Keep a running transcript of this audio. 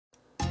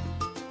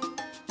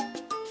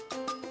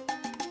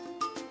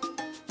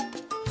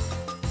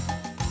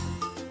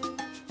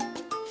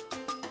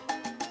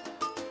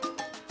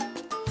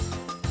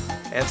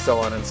and so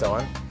on and so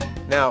on.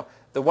 Now,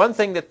 the one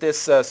thing that this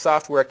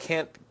software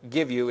can't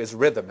give you is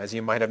rhythm, as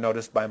you might have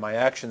noticed by my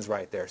actions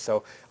right there.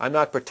 So I'm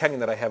not pretending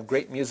that I have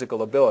great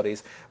musical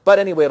abilities, but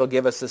anyway, it'll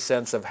give us a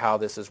sense of how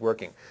this is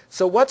working.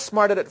 So what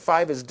Smart Edit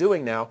 5 is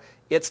doing now,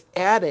 it's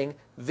adding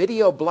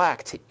video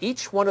black to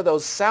each one of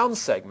those sound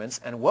segments,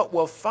 and what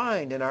we'll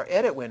find in our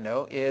edit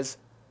window is,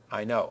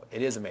 I know,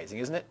 it is amazing,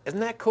 isn't it? Isn't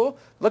that cool?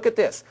 Look at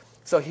this.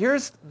 So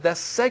here's the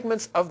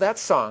segments of that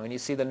song, and you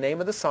see the name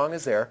of the song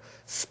is there,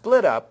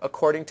 split up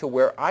according to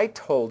where I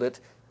told it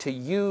to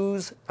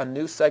use a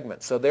new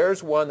segment. So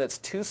there's one that's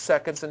 2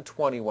 seconds and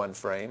 21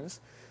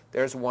 frames.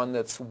 There's one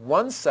that's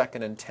 1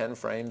 second and 10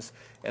 frames,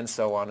 and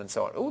so on and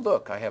so on. Oh,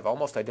 look, I have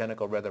almost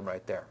identical rhythm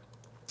right there.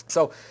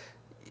 So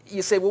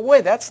you say, well,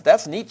 wait,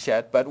 that's neat,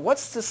 Chet, but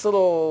what's this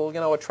little,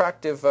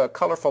 attractive,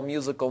 colorful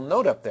musical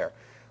note up there?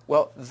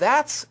 Well,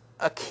 that's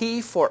a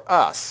key for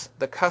us,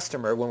 the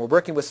customer, when we're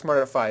working with Smart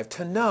Edit 5,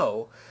 to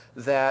know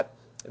that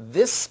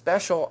this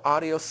special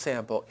audio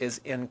sample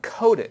is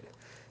encoded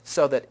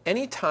so that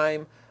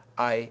anytime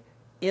I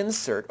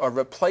insert or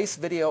replace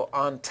video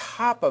on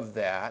top of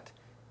that,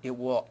 it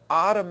will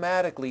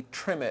automatically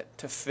trim it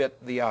to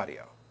fit the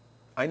audio.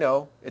 I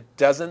know, it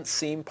doesn't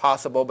seem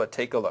possible, but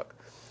take a look.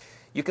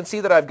 You can see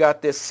that I've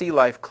got this Sea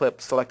Life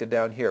clip selected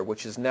down here,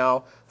 which is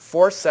now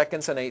 4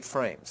 seconds and 8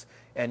 frames.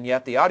 And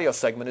yet the audio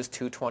segment is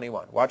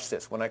 221. Watch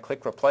this. When I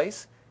click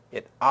replace,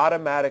 it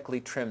automatically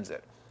trims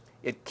it.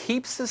 It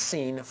keeps the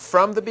scene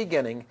from the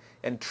beginning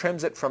and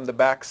trims it from the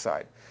back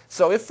side.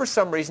 So if for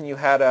some reason you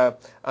had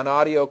an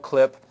audio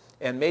clip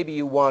and maybe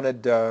you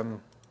wanted,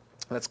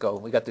 let's go,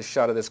 we got this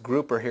shot of this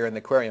grouper here in the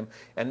aquarium,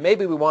 and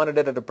maybe we wanted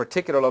it at a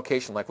particular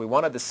location, like we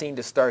wanted the scene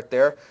to start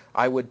there,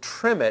 I would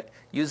trim it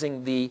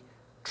using the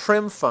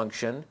trim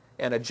function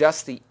and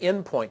adjust the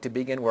in point to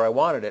begin where I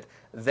wanted it.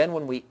 Then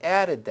when we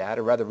added that,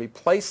 or rather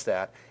replaced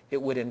that,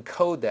 it would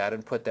encode that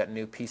and put that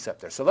new piece up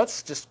there. So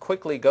let's just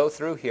quickly go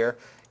through here,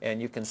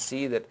 and you can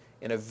see that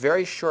in a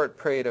very short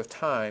period of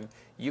time,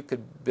 you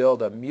could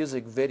build a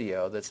music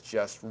video that's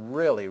just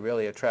really,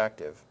 really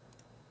attractive.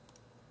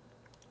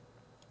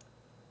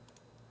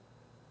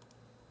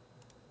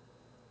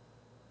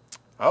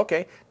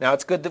 Okay, now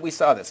it's good that we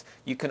saw this.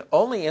 You can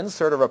only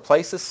insert or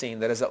replace a scene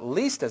that is at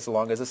least as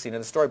long as a scene in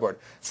the storyboard.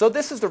 So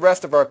this is the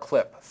rest of our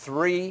clip,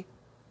 3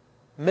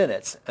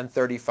 minutes and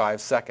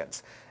 35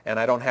 seconds. And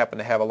I don't happen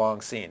to have a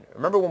long scene.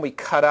 Remember when we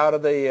cut out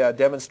of the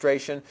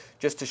demonstration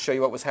just to show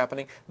you what was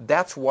happening?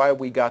 That's why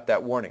we got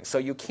that warning. So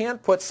you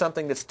can't put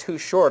something that's too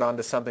short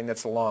onto something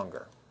that's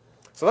longer.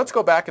 So let's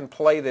go back and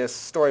play this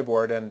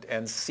storyboard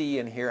and see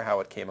and hear how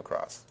it came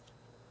across.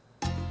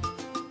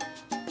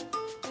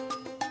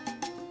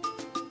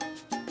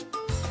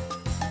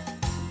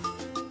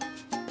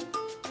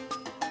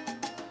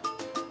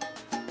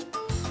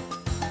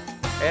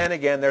 And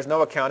again, there's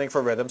no accounting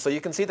for rhythm, so you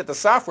can see that the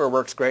software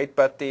works great,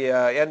 but the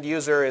end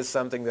user is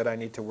something that I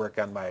need to work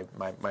on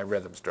my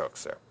rhythm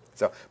strokes there.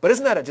 So, but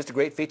isn't that just a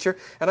great feature?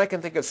 And I can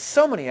think of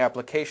so many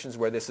applications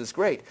where this is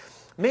great.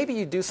 Maybe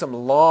you do some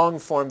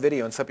long-form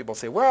video, and some people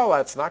say, well,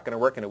 that's not going to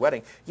work in a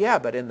wedding. Yeah,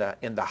 but in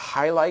the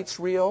highlights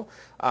reel,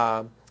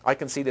 I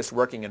can see this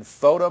working in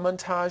photo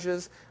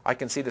montages. I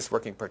can see this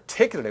working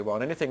particularly well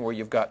in anything where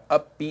you've got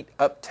upbeat,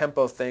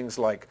 up-tempo things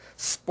like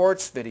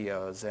sports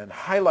videos and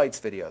highlights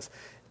videos.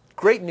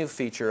 Great new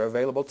feature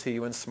available to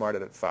you in Smart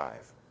Edit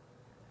 5.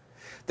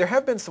 There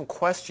have been some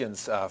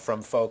questions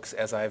from folks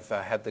as I've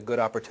had the good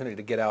opportunity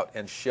to get out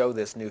and show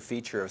this new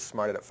feature of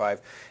Smart Edit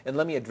 5, and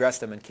let me address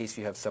them in case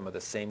you have some of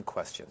the same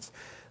questions.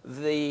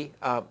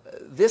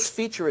 This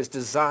feature is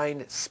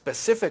designed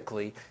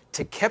specifically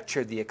to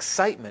capture the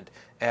excitement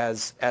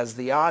as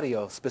the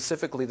audio,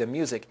 specifically the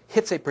music,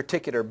 hits a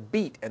particular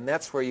beat, and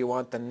that's where you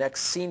want the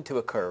next scene to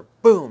occur.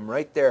 Boom,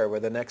 right there where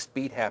the next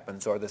beat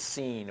happens, or the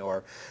scene,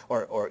 or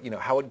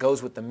how it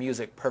goes with the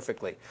music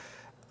perfectly.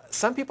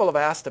 Some people have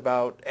asked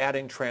about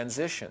adding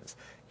transitions,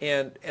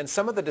 and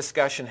some of the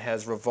discussion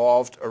has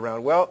revolved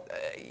around, well,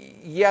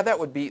 yeah, that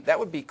would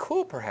be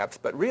cool perhaps,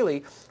 but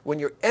really when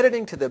you're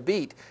editing to the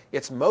beat,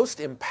 it's most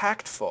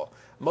impactful,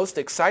 most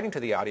exciting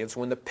to the audience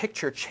when the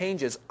picture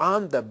changes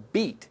on the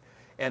beat,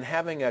 and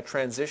having a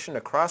transition, a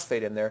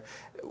crossfade in there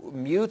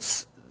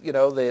mutes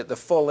the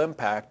full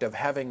impact of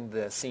having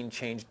the scene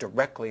change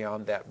directly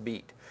on that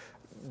beat.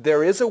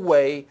 There is a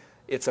way.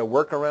 It's a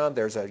workaround.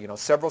 There's a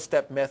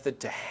several-step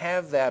method to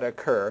have that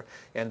occur,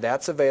 and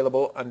that's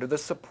available under the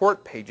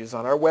support pages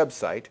on our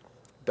website,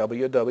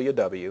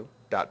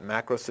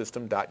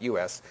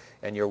 www.macrosystem.us,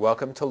 and you're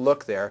welcome to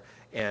look there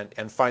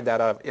and find that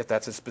out if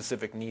that's a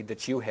specific need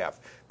that you have.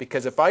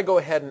 Because if I go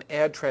ahead and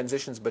add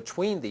transitions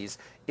between these,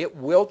 it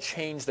will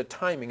change the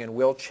timing and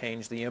will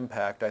change the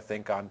impact, I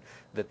think,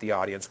 that the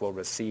audience will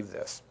receive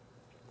this.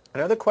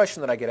 Another question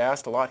that I get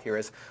asked a lot here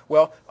is,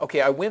 well, okay,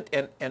 I went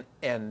and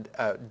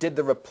did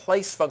the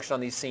replace function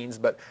on these scenes,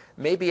 but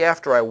maybe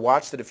after I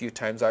watched it a few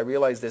times, I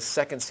realized this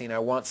second scene, I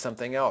want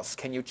something else.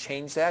 Can you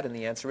change that? And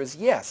the answer is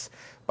yes.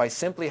 By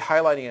simply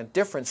highlighting a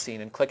different scene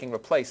and clicking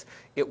replace,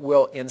 it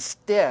will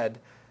instead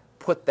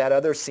put that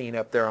other scene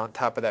up there on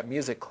top of that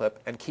music clip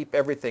and keep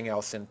everything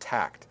else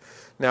intact.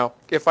 Now,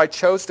 if I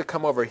chose to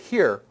come over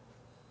here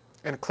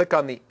and click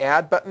on the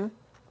Add button,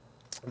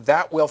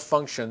 that will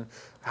function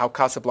how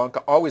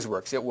Casablanca always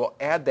works. It will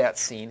add that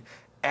scene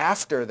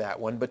after that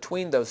one,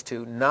 between those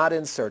two, not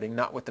inserting,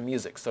 not with the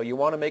music. So you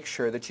want to make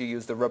sure that you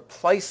use the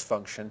replace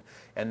function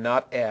and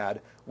not add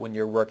when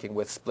you're working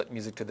with split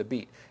music to the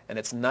beat. And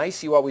it's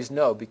nice you always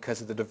know, because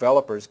the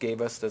developers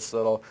gave us this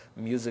little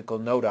musical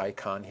note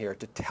icon here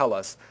to tell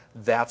us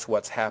that's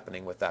what's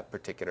happening with that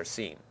particular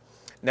scene.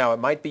 Now, it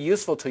might be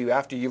useful to you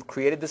after you've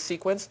created the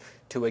sequence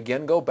to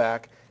again go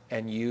back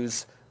and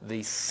use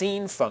the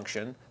scene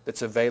function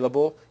that's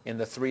available in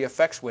the 3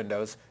 effects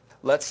windows.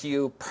 Lets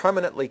you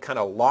permanently kind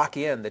of lock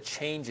in the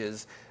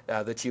changes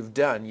that you've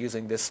done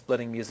using this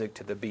splitting music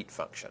to the beat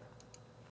function.